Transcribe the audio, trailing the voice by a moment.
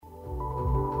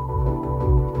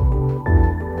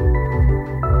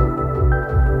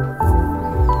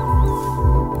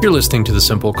You're listening to the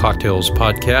Simple Cocktails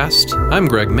podcast. I'm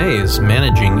Greg Mays,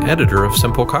 managing editor of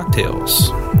Simple Cocktails.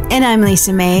 And I'm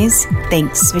Lisa Mays.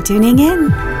 Thanks for tuning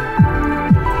in.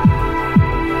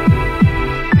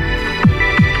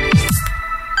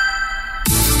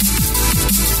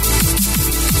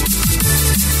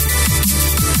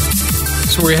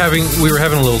 So we were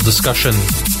having a little discussion,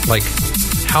 like,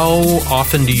 how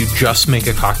often do you just make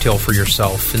a cocktail for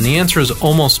yourself? And the answer is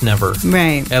almost never.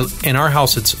 Right. In our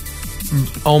house, it's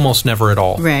almost never at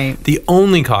all. Right. The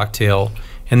only cocktail,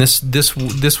 and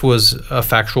this was a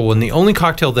factual one, the only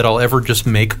cocktail that I'll ever just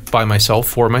make by myself,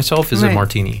 for myself, is a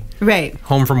martini. Right.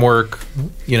 Home from work,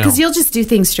 Because you'll just do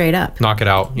things straight up. Knock it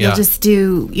out, yeah. You'll just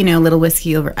do, a little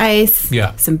whiskey over ice.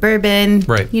 Yeah. Some bourbon.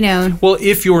 Right. Well,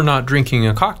 if you're not drinking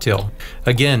a cocktail,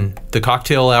 again, the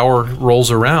cocktail hour rolls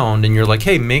around and you're like,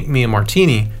 hey, make me a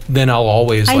martini, then I'll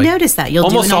always I noticed that. You'll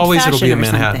almost do an always it'll be a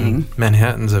old-fashioned or Manhattan. something.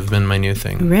 Manhattans have been my new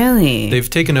thing. Really? They've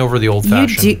taken over the old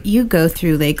fashioned. You go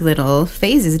through like little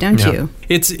phases, don't you?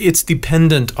 It's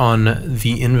dependent on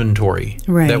the inventory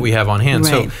that we have on hand.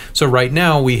 Right. So right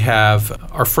now we have,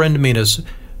 our friend made us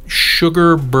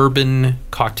sugar bourbon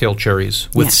cocktail cherries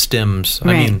with stems.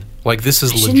 Right. I mean, like, this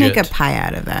is I should legit. make a pie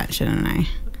out of that, shouldn't I?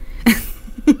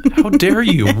 How dare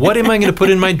you? What am I going to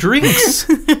put in my drinks?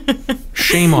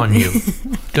 Shame on you.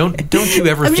 Don't you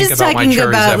ever think about my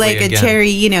cherries that way again. I'm just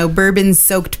talking about like a cherry,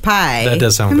 bourbon-soaked pie. That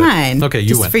does sound good. Come on. Okay, you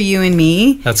just win. Just for you and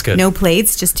me. That's good. No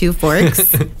plates, just 2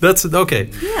 forks. That's okay.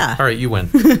 Yeah. All right, you win.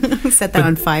 Set that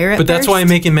on fire But that's why I'm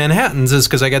making Manhattans, is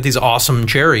because I got these awesome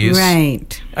cherries.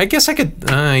 Right. I guess I could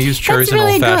use cherries that's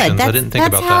really in old fashions. I didn't think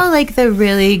about that. That's how like the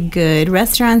really good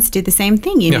restaurants do the same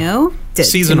thing, you know?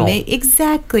 Seasonal.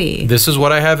 Exactly. This is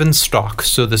what I have in stock,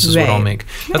 so this is what I'll make.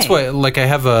 That's why, like, I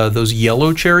have those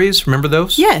yellow cherries. Remember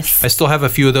those? Yes. I still have a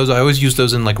few of those. I always use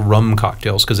those in, like, rum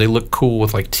cocktails because they look cool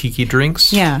with, like, tiki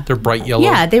drinks. Yeah. They're bright yellow.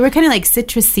 Yeah, they were kind of like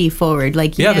citrusy forward.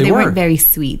 Like, they weren't very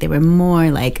sweet. They were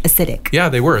more like acidic. Yeah,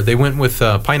 they were. They went with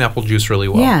pineapple juice really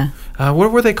well. Yeah.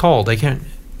 What were they called? I can't...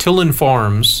 Tillin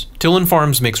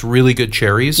Farms makes really good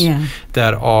cherries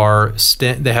that are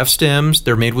they have stems.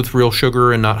 They're made with real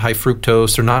sugar and not high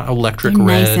fructose. They're not electric red.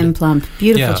 Nice and plump,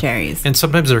 beautiful cherries. And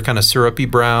sometimes they're kind of syrupy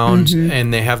brown,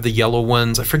 and they have the yellow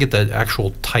ones. I forget the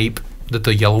actual type that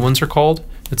the yellow ones are called.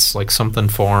 It's like something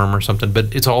farm or something,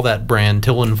 but it's all that brand,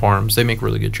 Tillin Farms. They make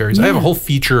really good cherries. I have a whole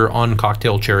feature on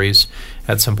cocktail cherries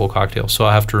at Simple Cocktails, so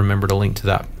I'll have to remember to link to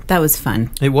that. That was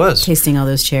fun. It was. Tasting all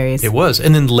those cherries. It was.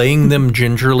 And then laying them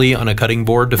gingerly on a cutting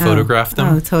board to photograph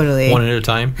them. Oh, totally. One at a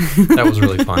time. That was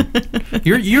really fun.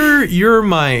 You're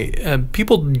my,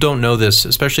 people don't know this,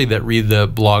 especially that read the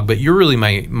blog, but you're really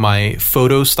my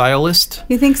photo stylist.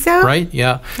 You think so? Right?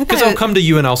 Yeah. Because I'll come to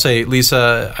you and I'll say,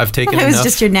 Lisa, I've taken enough. I was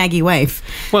just your naggy wife.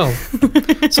 Well,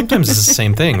 sometimes it's the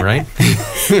same thing, right?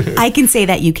 I can say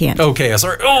that, you can't. Okay,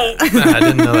 sorry. Oh, I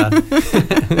didn't know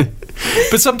that.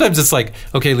 But sometimes it's like,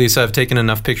 okay, Lisa, I've taken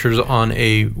enough pictures on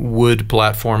a wood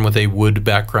platform with a wood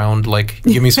background. Like,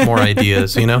 give me some more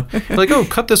ideas, Like, oh,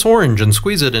 cut this orange and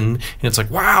squeeze it. And it's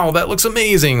like, wow, that looks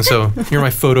amazing. So you're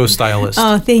my photo stylist.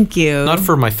 Oh, thank you. Not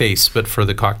for my face, but for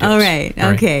the cocktails. All right.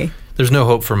 Okay. There's no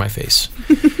hope for my face.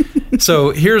 So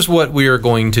here's what we are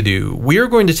going to do. We are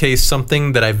going to taste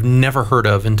something that I've never heard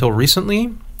of until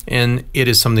recently. And it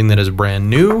is something that is brand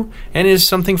new, and it is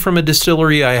something from a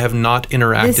distillery I have not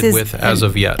interacted with as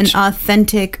of yet. An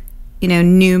authentic,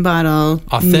 new bottle,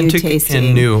 authentic new tasting.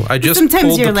 And new. I just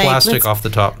pulled the plastic off the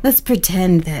top. Let's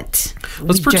pretend that.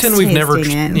 We've never.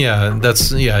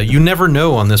 You never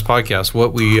know on this podcast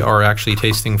what we are actually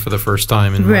tasting for the first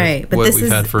time and what we've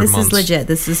had for months. This is legit.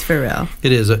 This is for real.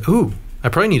 It is. I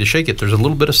probably need to shake it. There's a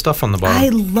little bit of stuff on the bottom. I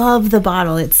love the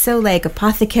bottle. It's so like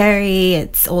apothecary.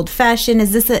 It's old fashioned.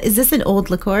 Is this an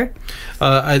old liqueur?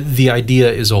 The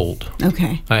idea is old.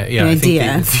 Okay. I think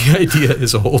the idea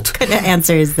is old. What kind of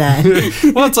answer is that?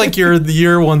 Well, it's like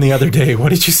your one the other day. What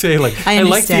did you say? Like, I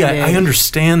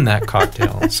understand that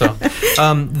cocktail. So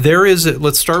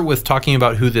let's start with talking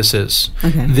about who this is.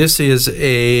 Okay. This is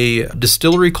a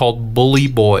distillery called Bully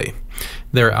Boy.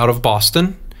 They're out of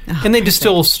Boston, and they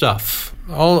distill stuff.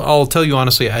 I'll tell you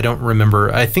honestly, I don't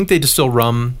remember. I think they distill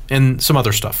rum and some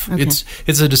other stuff. Okay.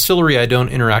 It's a distillery I don't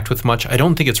interact with much. I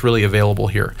don't think it's really available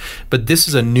here. But this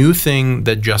is a new thing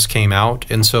that just came out,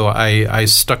 and so I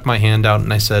stuck my hand out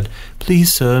and I said,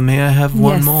 "Please, sir, may I have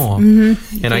one more?"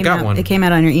 Mm-hmm. And I got one. It came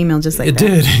out on your email just like that.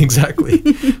 It did,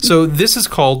 exactly. So this is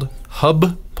called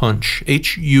Hub Punch,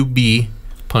 HUB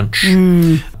punch.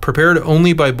 Prepared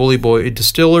only by Bully Boy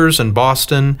Distillers in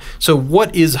Boston. So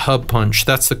what is hub punch?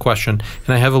 That's the question.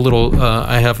 And I have a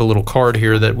little card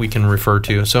here that we can refer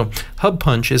to. So hub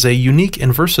punch is a unique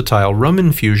and versatile rum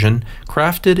infusion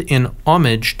crafted in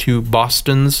homage to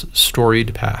Boston's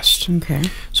storied past. Okay.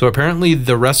 So apparently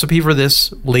the recipe for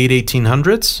this, late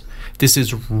 1800s. This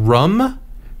is rum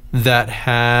that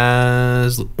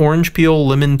has orange peel,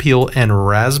 lemon peel, and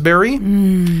raspberry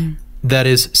that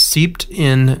is seeped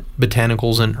in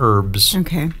botanicals and herbs.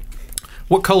 Okay.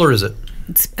 What color is it?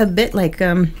 It's a bit like,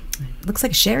 looks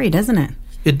like sherry, doesn't it?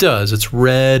 It does. It's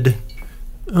red,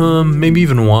 maybe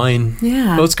even wine.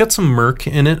 Yeah. Oh, it's got some myrrh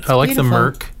in it. I like the Beautiful.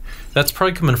 myrrh. That's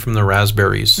probably coming from the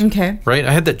raspberries. Okay. Right?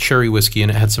 I had that cherry whiskey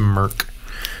and it had some myrrh.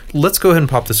 Let's go ahead and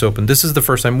pop this open. This is the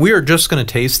first time. We are just going to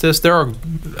taste this. There are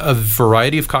a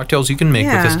variety of cocktails you can make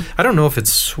with this. I don't know if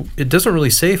it doesn't really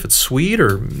say if it's sweet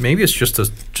or maybe it's just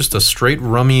a straight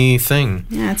rummy thing.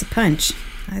 Yeah, it's a punch.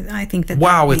 I think that.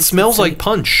 Wow, that it makes smells sweet. like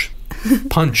punch.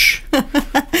 Punch.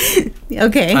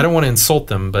 Okay. I don't want to insult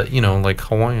them, but like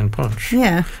Hawaiian punch.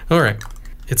 Yeah. All right.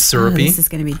 It's syrupy. This is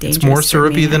going to be dangerous. It's more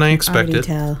syrupy than I can expected. already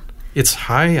tell. It's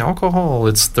high alcohol.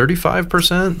 It's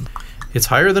 35%. It's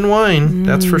higher than wine,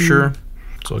 that's for sure.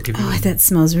 So I'll give you. Oh, that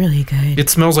smells really good. It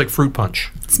smells like fruit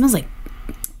punch. It smells like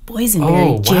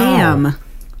boysenberry jam. Wow.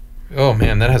 Oh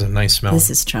man, that has a nice smell. This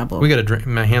is trouble. We got to drink.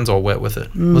 My hand's all wet with it.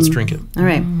 Let's drink it. All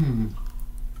right.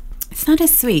 It's not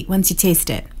as sweet once you taste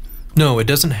it. No, it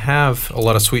doesn't have a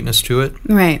lot of sweetness to it.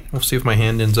 Right. We'll see if my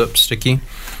hand ends up sticky. I'm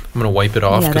going to wipe it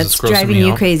off Yeah, because that's it's grossing driving me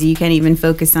you out. crazy. You can't even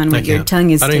focus on I what your can't. tongue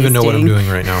is I don't tasting. even know what I'm doing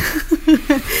right now.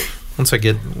 Once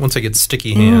I get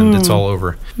sticky hand, it's all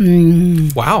over.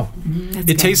 Wow. That's It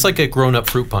good. tastes like a grown-up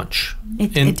fruit punch.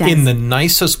 It does. In the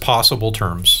nicest possible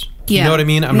terms. You Yeah. know what I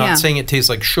mean? I'm Yeah. not saying it tastes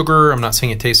like sugar. I'm not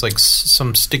saying it tastes like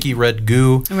some sticky red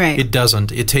goo. Right. It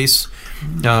doesn't. It tastes...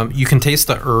 you can taste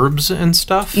the herbs and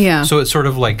stuff. Yeah. So it sort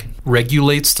of like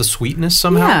regulates the sweetness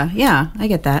somehow. Yeah, I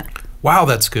get that. Wow,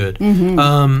 that's good.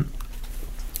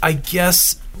 I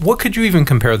guess... What could you even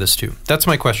compare this to? That's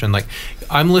my question. Like,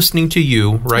 I'm listening to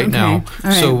you right now. All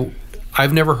right. So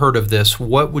I've never heard of this.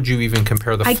 What would you even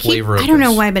compare the flavor of this? I don't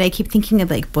know why, but I keep thinking of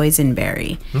like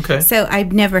boysenberry. Okay. So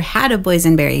I've never had a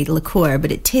boysenberry liqueur,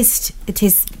 but it tastes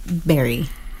berry.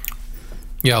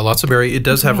 Yeah, lots of berry. It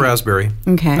does have raspberry.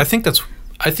 Okay. I think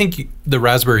the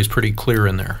raspberry is pretty clear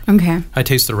in there. Okay. I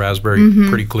taste the raspberry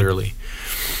pretty clearly.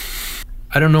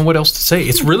 I don't know what else to say.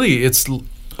 It's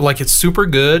super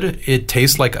good. It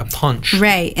tastes like a punch.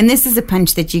 Right. And this is a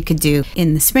punch that you could do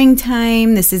in the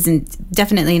springtime. This isn't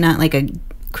definitely not like a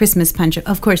Christmas punch.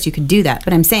 Of course, you could do that.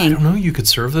 But I'm I saying, don't know. You could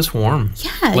serve this warm.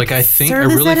 yeah, Like I think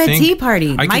serve I really this at think a tea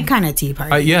party. I My could- kind of tea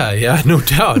party. Yeah, no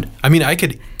doubt. I mean, I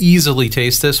could easily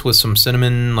taste this with some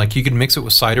cinnamon. Like you could mix it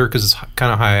with cider because it's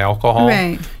kind of high alcohol.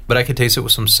 Right. But I could taste it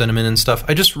with some cinnamon and stuff.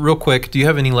 Real quick, do you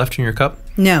have any left in your cup?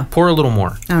 No. Pour a little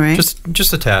more. All right.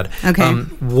 Just a tad. Okay.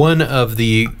 One of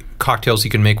the cocktails you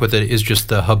can make with it is just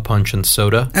the hub punch and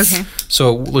soda. Okay.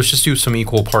 So let's just do some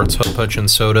equal parts hub punch and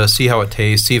soda. See how it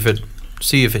tastes.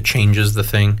 See if it changes the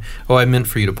thing. Oh, I meant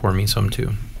for you to pour me some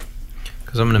too,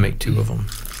 because I'm going to make 2 of them.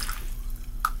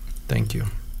 Thank you.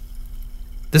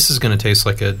 This is going to taste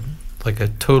like a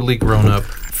totally grown up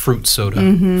fruit soda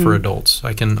for adults.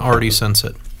 I can already sense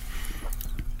it.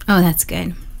 Oh, that's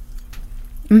good.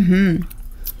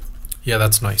 Yeah,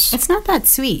 that's nice. It's not that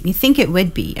sweet. You think it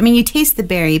would be. I mean, you taste the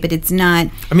berry, but it's not.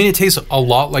 I mean, it tastes a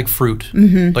lot like fruit.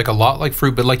 Like a lot like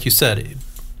fruit, but like you said,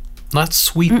 not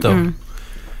sweet though.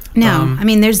 No. I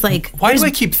mean, there's like. Why do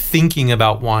I keep thinking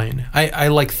about wine? I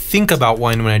like think about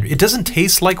wine when it doesn't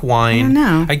taste like wine. I don't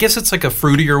know. I guess it's like a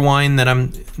fruitier wine that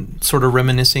I'm sort of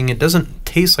reminiscing. It doesn't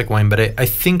taste like wine, but I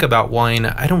think about wine.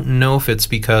 I don't know if it's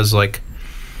because like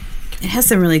It has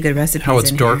some really good recipes. how it's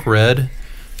in dark here. red.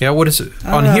 Yeah, what is it?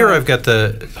 On here I've got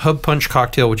the Hub Punch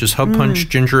cocktail, which is Hub Punch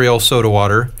ginger ale soda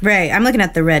water. Right. I'm looking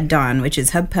at the Red Dawn, which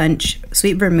is hub punch,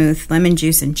 sweet vermouth, lemon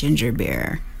juice, and ginger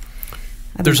beer.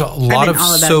 There's a lot I've been of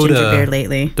all about soda. ginger beer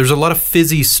lately. There's a lot of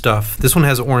fizzy stuff. This one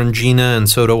has orangina and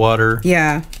soda water.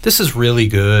 Yeah. This is really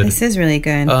good. This is really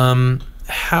good.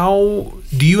 How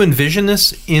do you envision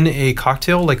this in a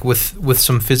cocktail, like with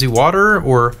some fizzy water?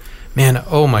 Or, man,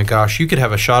 oh my gosh, you could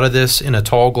have a shot of this in a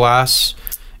tall glass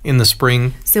in the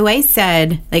spring. So I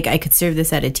said, like, I could serve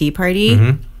this at a tea party.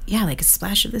 Mm-hmm. Yeah, like a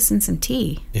splash of this in some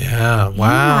tea. Yeah,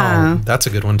 wow. Yeah. That's a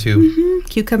good one, too.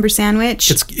 Cucumber sandwich.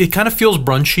 It kind of feels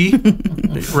brunchy,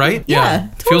 right? Yeah,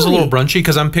 It feels a little totally. brunchy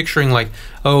because I'm picturing like,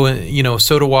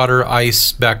 soda water,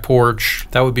 ice, back porch.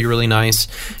 That would be really nice.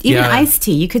 Even iced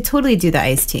tea. You could totally do the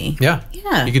iced tea. Yeah.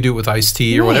 Yeah. You could do it with iced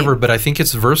tea or Right. whatever, but I think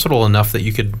it's versatile enough that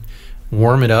you could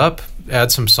warm it up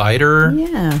add some cider.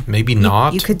 Yeah. Maybe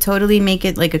not. You could totally make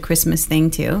it like a Christmas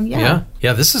thing too. Yeah.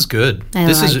 Yeah, this is good. I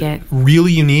This like is it.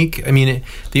 really unique. I mean,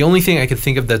 the only thing I could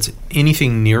think of that's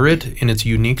anything near it in its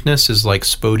uniqueness is like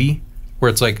Spodey, where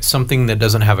it's like something that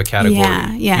doesn't have a category.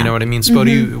 Yeah. You know what I mean?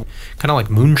 Spodey, kind of like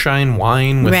moonshine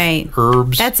wine with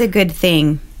herbs. That's a good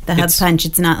thing. The Hub Punch,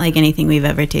 it's not like anything we've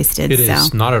ever tasted. It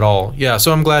is not at all. Yeah,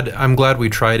 so I'm glad we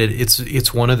tried it.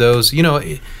 It's one of those,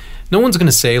 no one's going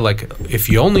to say, like, if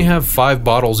you only have 5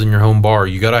 bottles in your home bar,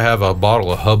 you got to have a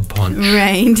bottle of Hub Punch.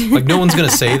 Right. Like, no one's going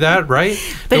to say that, right?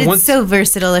 But it's so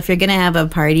versatile. If you're going to have a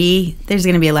party, there's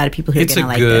going to be a lot of people who are going to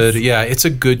like this. Yeah, it's a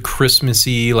good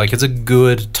Christmassy, like, it's a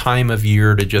good time of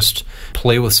year to just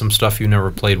play with some stuff you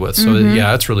never played with. So,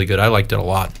 yeah, it's really good. I liked it a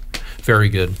lot. Very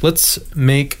good. Let's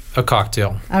make a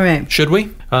cocktail. All right. Should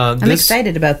we? I'm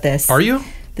excited about this. Are you?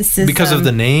 This is because of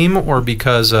the name or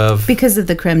because of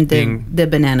the creme de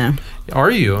banana.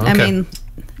 Are you? Okay. I mean,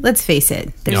 let's face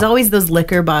it. There's always those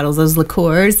liquor bottles, those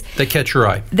liqueurs that catch your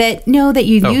eye. That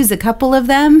you use a couple of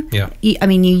them. Yeah. You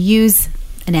use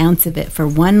an ounce of it for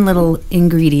one little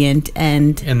ingredient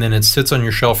and then it sits on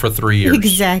your shelf for 3 years.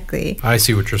 Exactly. I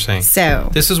see what you're saying. So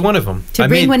this is one of them. To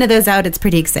bring one of those out, it's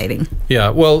pretty exciting.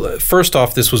 Yeah. Well, first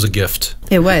off, this was a gift.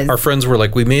 It was. Our friends were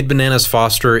like, we made Bananas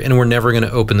Foster and we're never going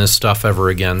to open this stuff ever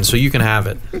again. So you can have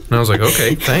it. And I was like,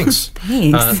 okay, thanks.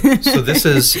 Thanks. So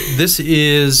this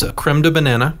is creme de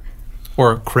banana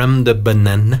or creme de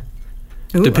banane.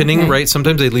 Ooh, depending, okay. right?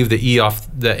 Sometimes they leave the A off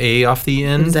the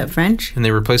end. Is that French? And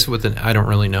they replace it with an, I don't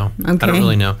really know. Okay. I don't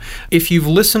really know. If you've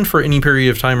listened for any period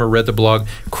of time or read the blog,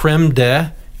 creme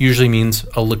de usually means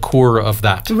a liqueur of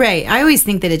that. Right. I always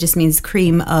think that it just means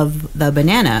cream of the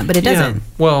banana, but it doesn't. Yeah.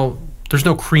 Well, there's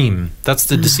no cream. That's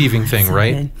the deceiving thing,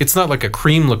 right? Good. It's not like a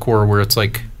cream liqueur where it's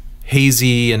like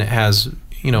hazy and it has,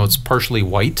 it's partially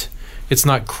white. It's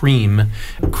not cream.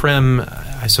 Creme,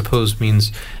 I suppose,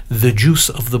 means the juice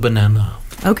of the banana.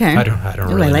 Okay. I don't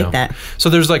Ooh, really know. I like that. So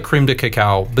there's like creme de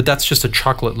cacao, but that's just a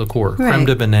chocolate liqueur. Right. Creme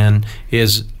de banane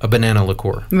is a banana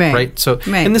liqueur. Right. So,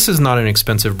 and this is not an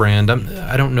expensive brand.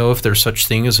 I don't know if there's such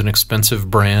thing as an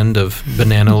expensive brand of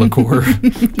banana liqueur.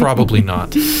 Probably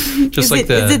not. Just is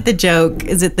it the joke?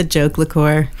 Is it the joke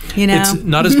liqueur? It's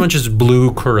not as much as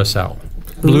blue curacao.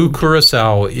 Blue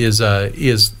curacao is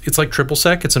it's like triple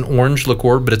sec. It's an orange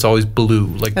liqueur, but it's always blue,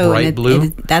 like bright blue.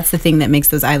 That's the thing that makes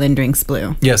those island drinks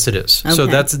blue. Yes, it is. Okay. So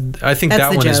I think that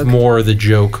one joke. is more the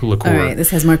joke liqueur. All right,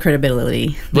 this has more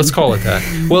credibility. Let's call it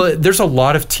that. Well, there's a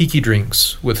lot of tiki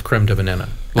drinks with creme de banana.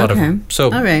 A lot of them.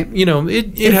 So, all right.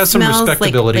 It has some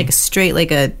respectability. Like straight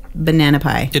like a banana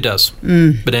pie. It does.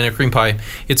 Banana cream pie.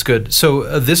 It's good.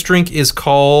 So this drink is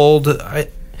called...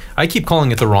 I keep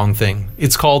calling it the wrong thing.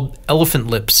 It's called elephant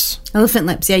lips. Elephant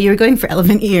lips. Yeah, you were going for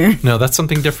elephant ear. No, that's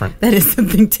something different. That is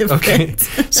something different. Okay.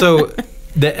 So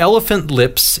the elephant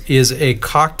lips is a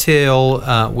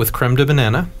cocktail with creme de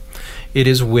banana. It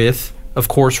is with, of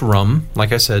course, rum.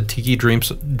 Like I said, tiki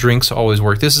drinks always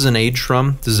work. This is an aged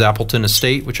rum. This is Appleton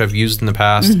Estate, which I've used in the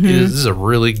past. This is a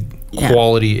really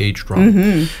quality aged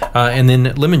rum. And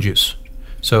then lemon juice.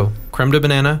 So creme de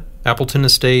banana, Appleton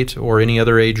Estate, or any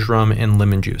other aged rum, and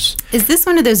lemon juice. Is this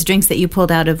one of those drinks that you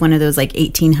pulled out of one of those like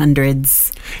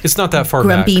 1800s? It's not that far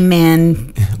grumpy back.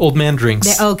 Man. Old man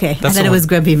drinks. Okay, I thought it was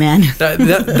Grumpy Man.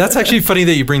 That's actually funny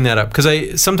that you bring that up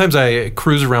because sometimes I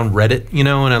cruise around Reddit, and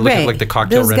I look at like the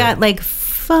cocktail Those Reddit. Got like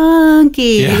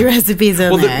funky recipes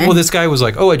on there. Well, this guy was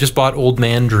like, "Oh, I just bought old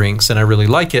man drinks and I really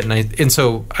like it," and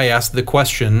so I asked the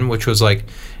question, which was like,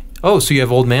 "Oh, so you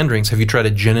have old man drinks? Have you tried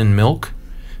a gin and milk?"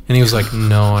 And he was like,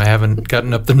 "No, I haven't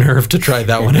gotten up the nerve to try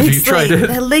that one. Have you tried it?"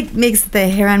 That makes the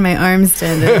hair on my arms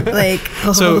stand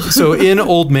up. So in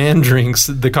old man drinks,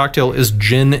 the cocktail is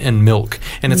gin and milk,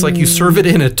 and it's like you serve it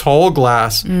in a tall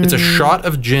glass. It's a shot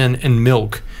of gin and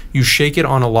milk. You shake it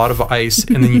on a lot of ice,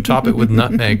 and then you top it with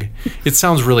nutmeg. It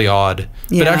sounds really odd,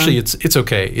 but actually, it's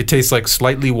okay. It tastes like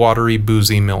slightly watery,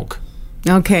 boozy milk.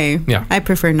 Okay. Yeah. I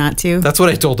prefer not to. That's what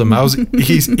I told him.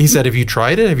 He said, "Have you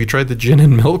tried it? Have you tried the gin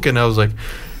and milk?" And I was like,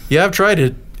 "Yeah, I've tried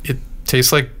it. It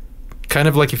tastes like kind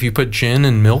of like if you put gin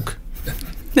and milk.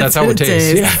 That's how it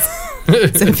tastes." Yeah.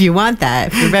 So if you want that,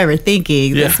 if you're ever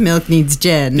thinking this milk needs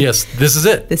gin. Yes, this is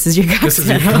it. This is your cocktail. This is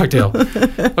your cocktail.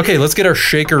 Okay, let's get our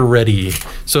shaker ready.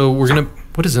 So we're going to...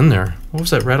 What is in there? What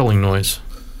was that rattling noise?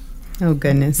 Oh,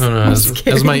 goodness. No,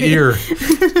 that's my ear.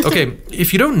 Okay,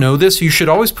 if you don't know this, you should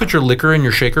always put your liquor in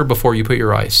your shaker before you put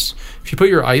your ice. If you put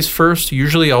your ice first,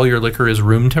 usually all your liquor is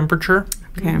room temperature.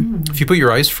 Okay. If you put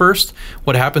your ice first,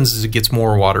 what happens is it gets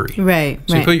more watery. Right.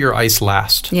 So you put your ice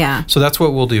last. Yeah. So that's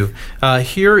what we'll do.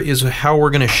 Here is how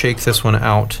we're going to shake this one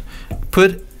out.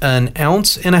 Put 1.5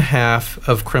 ounces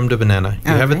of creme de banane.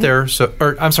 You have it there.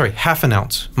 I'm sorry, 1/2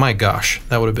 ounce. My gosh,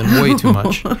 that would have been way too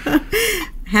much.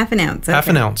 1/2 ounce. Okay.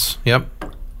 1/2 ounce. Yep.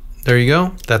 There you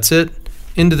go. That's it.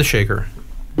 Into the shaker.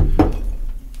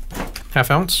 1/2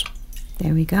 ounce.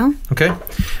 There we go. Okay.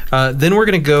 Then we're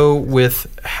going to go with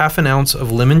 1/2 ounce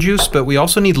of lemon juice, but we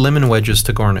also need lemon wedges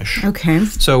to garnish. Okay.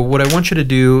 So what I want you to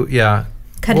do,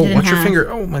 cut it in watch half. your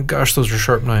finger. Oh my gosh, those are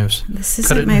sharp knives. This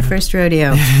isn't my first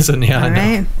rodeo. It isn't. Yeah, All I know.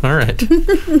 right. All right.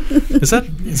 Is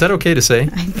that okay to say?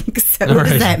 I think so. All What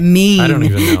does right. that mean? I don't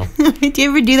even know. Do you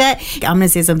ever do that? I'm going to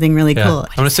say something really cool.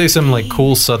 I'm going to say some like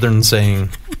cool Southern saying.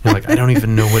 You're like, I don't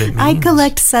even know what it means. I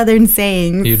collect Southern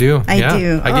sayings. You do? I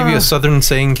do. I gave you a Southern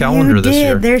saying calendar you this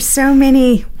year. There's so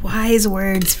many wise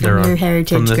words from your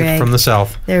heritage, Greg. From the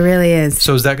South. There really is.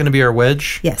 So is that going to be our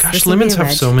wedge? Yes. Gosh, lemons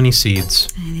have so many seeds.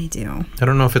 They do. I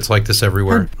don't know if it's like this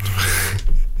everywhere.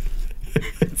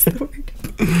 That's the word.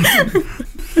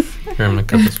 Here, I'm going to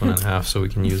cut this one in half so we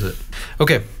can use it.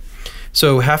 Okay.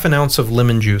 So 1/2 ounce of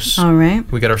lemon juice. All right.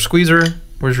 We got our squeezer.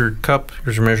 Where's your cup?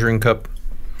 Here's your measuring cup.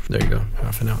 There you go.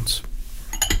 1/2 ounce.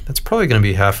 That's probably going to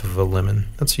be half of a lemon.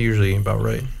 That's usually about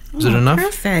right. Is it enough?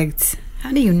 Perfect.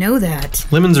 How do you know that?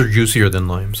 Lemons are juicier than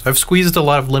limes. I've squeezed a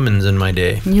lot of lemons in my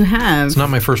day. You have. It's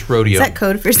not my first rodeo. Is that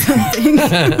code for something?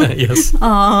 Yes.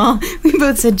 Aw, we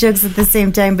both said jokes at the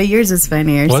same time, but yours was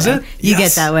funnier. Was so it? You Yes.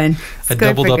 get that one. I Score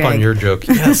doubled for up on Greg. your joke.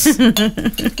 Yes.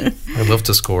 I love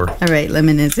to score. All right,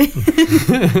 lemon is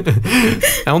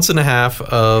 1.5 ounces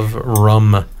of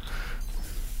rum.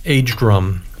 Aged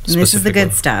rum. And this is the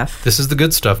good stuff. This is the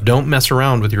good stuff. Don't mess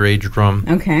around with your aged rum.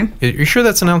 Okay. You're sure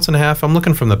that's 1.5 ounces? I'm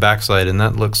looking from the backside, and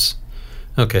that looks...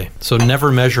 Okay, so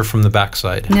never measure from the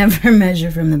backside. Never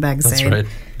measure from the backside. That's right.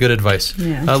 Good advice.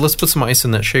 Yeah. Let's put some ice in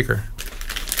that shaker.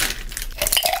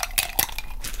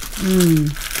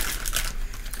 I'm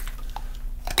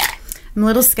a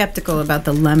little skeptical about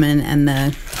the lemon and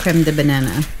the creme de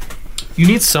banane. You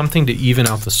need something to even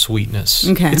out the sweetness.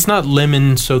 Okay. It's not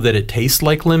lemon so that it tastes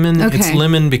like lemon. Okay. It's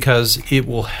lemon because it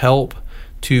will help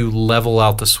to level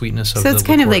out the sweetness of the So it's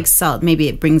kind of liqueur. like salt. Maybe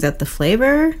it brings out the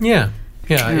flavor. Yeah.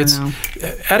 Yeah, I don't it's know.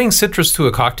 adding citrus to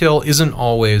a cocktail isn't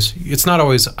always. It's not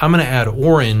always. I'm going to add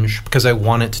orange because I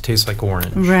want it to taste like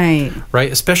orange. Right.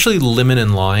 Right. Especially lemon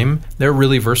and lime. They're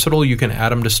really versatile. You can add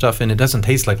them to stuff, and it doesn't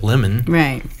taste like lemon.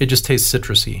 Right. It just tastes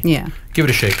citrusy. Yeah. Give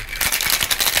it a shake.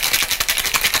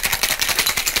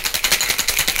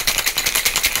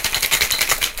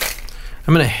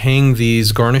 I'm going to hang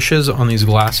these garnishes on these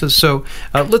glasses. So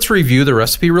let's review the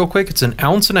recipe real quick. It's 1.5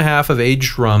 ounces of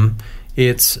aged rum.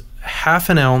 It's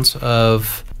 1/2 ounce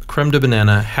of creme de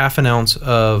banane, 1/2 ounce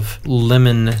of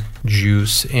lemon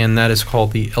juice, and that is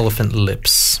called the elephant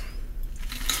lips.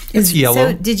 It's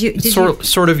yellow. So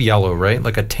sort of yellow, right?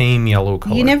 Like a tame yellow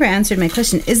color. You never answered my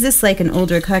question. Is this like an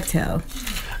older cocktail?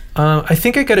 I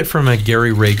think I got it from a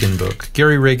Gary Reagan book.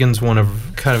 Gary Reagan's one of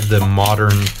kind of the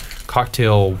modern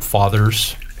cocktail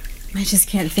fathers. I just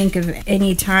can't think of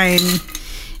any time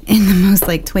in the most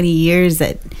 20 years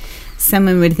that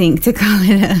someone would think to call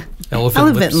it a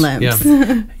elephant lips.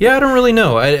 Yeah, I don't really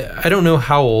know. I don't know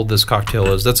how old this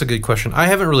cocktail is. That's a good question. I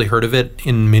haven't really heard of it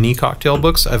in many cocktail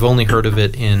books. I've only heard of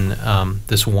it in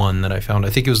this one that I found. I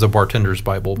think it was the Bartender's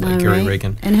Bible by Gary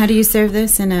Reagan. And how do you serve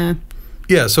this in a...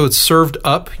 Yeah, so it's served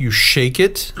up. You shake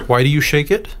it. Why do you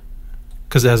shake it?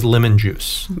 Because it has lemon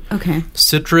juice. Okay.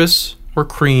 Citrus or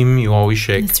cream, you always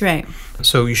shake. That's right.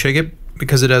 So you shake it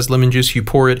because it has lemon juice. You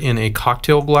pour it in a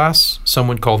cocktail glass. Some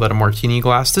would call that a martini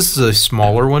glass. This is a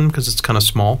smaller one because it's kind of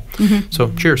small. Mm-hmm.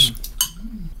 So cheers.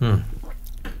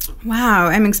 Wow,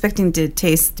 I'm expecting to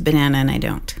taste banana and I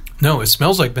don't. No, it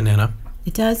smells like banana.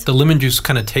 It does? The lemon juice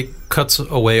kind of cuts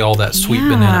away all that sweet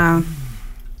banana.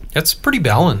 That's pretty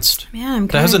balanced. Yeah, I'm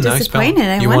that kind has of a nice disappointed.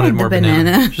 balance. I You wanted more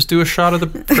banana. Just do a shot of the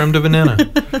creme de banane.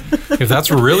 If that's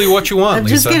really what you want, I'm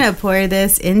Lisa. just going to pour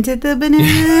this into the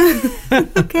banana.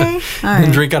 Okay. All right.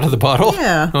 And drink out of the bottle?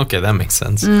 Yeah. Okay, that makes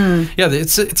sense. Yeah,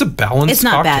 it's a balanced It's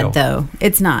not cocktail. bad, though.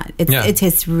 It's not. It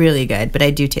tastes really good, but I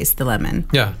do taste the lemon.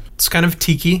 Yeah. It's kind of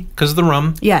tiki because of the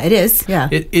rum. Yeah, it is. Yeah.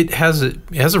 It has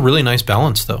a really nice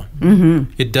balance, though.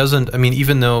 Mm-hmm. It doesn't,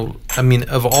 even though,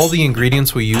 of all the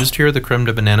ingredients we used here, the creme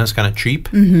de banana is kind of cheap.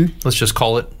 Mm-hmm. Let's just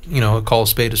call it, call a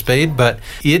spade, but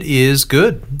it is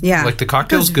good. Yeah. Like the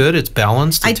cocktail's good. It's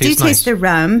balanced. I do taste the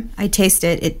rum. I taste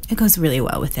it. It goes really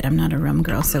well with it. I'm not a rum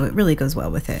girl, so it really goes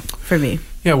well with it for me.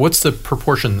 Yeah, what's the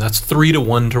proportion? That's 3 to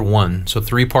 1 to 1. So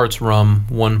 3 parts rum,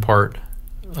 1 part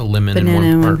a lemon banana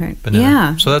and one part. part banana.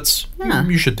 Yeah. So that's,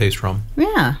 you should taste rum.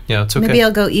 Yeah. Yeah, it's okay. Maybe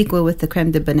I'll go equal with the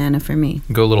creme de banane for me.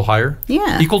 Go a little higher?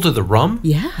 Yeah. Equal to the rum?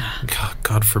 Yeah.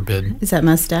 God forbid. Is that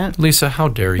messed up? Lisa, how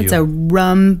dare you? It's a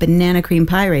rum banana cream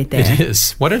pie right there. It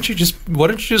is. Why don't you just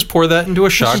pour that into a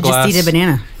shot glass? You should just eat a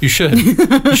banana. You should.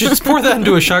 You should just pour that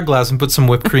into a shot glass and put some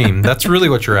whipped cream. That's really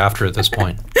what you're after at this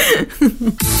point.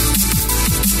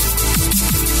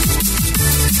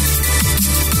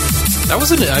 That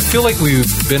wasn't. I feel like we've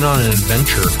been on an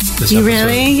adventure this episode.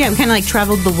 Really? Yeah, we kind of like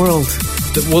traveled the world.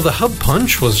 The Hub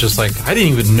Punch was just like, I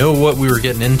didn't even know what we were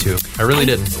getting into. I really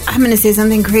didn't. I'm going to say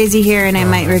something crazy here, and I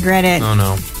might regret it. Oh,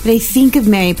 no. But I think of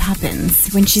Mary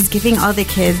Poppins when she's giving all the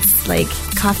kids, like,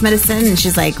 cough medicine, and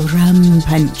she's like, rum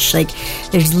punch. Like,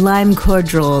 there's lime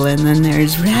cordial, and then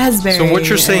there's raspberry. So what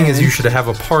you're saying is you should have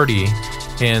a party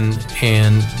and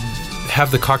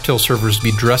have the cocktail servers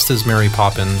be dressed as Mary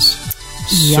Poppins,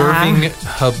 serving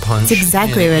Hub Punch. That's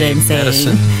exactly what I'm saying.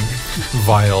 Medicine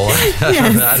vial. Yes.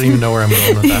 I don't even know where I'm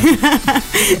going with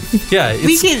that. Yeah,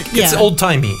 it's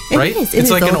old-timey, right?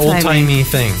 It's like an old-timey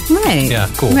thing. Right. Yeah,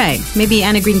 cool. Right. Maybe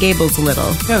Anna Green Gables a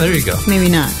little. Yeah, there you go. Maybe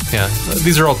not. Yeah,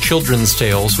 these are all children's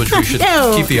tales, which we should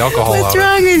No. keep the alcohol out What's of.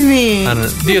 wrong with me? I don't know.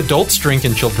 The adults drink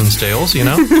in children's tales,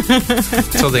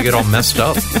 so they get all messed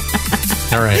up.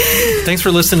 All right. Thanks for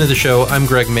listening to the show. I'm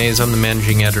Greg Mays. I'm the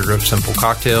managing editor of Simple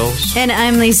Cocktails. And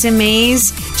I'm Lisa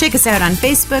Mays. Check us out on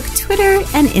Facebook, Twitter,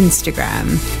 and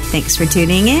Instagram. Thanks for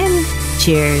tuning in.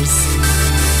 Cheers.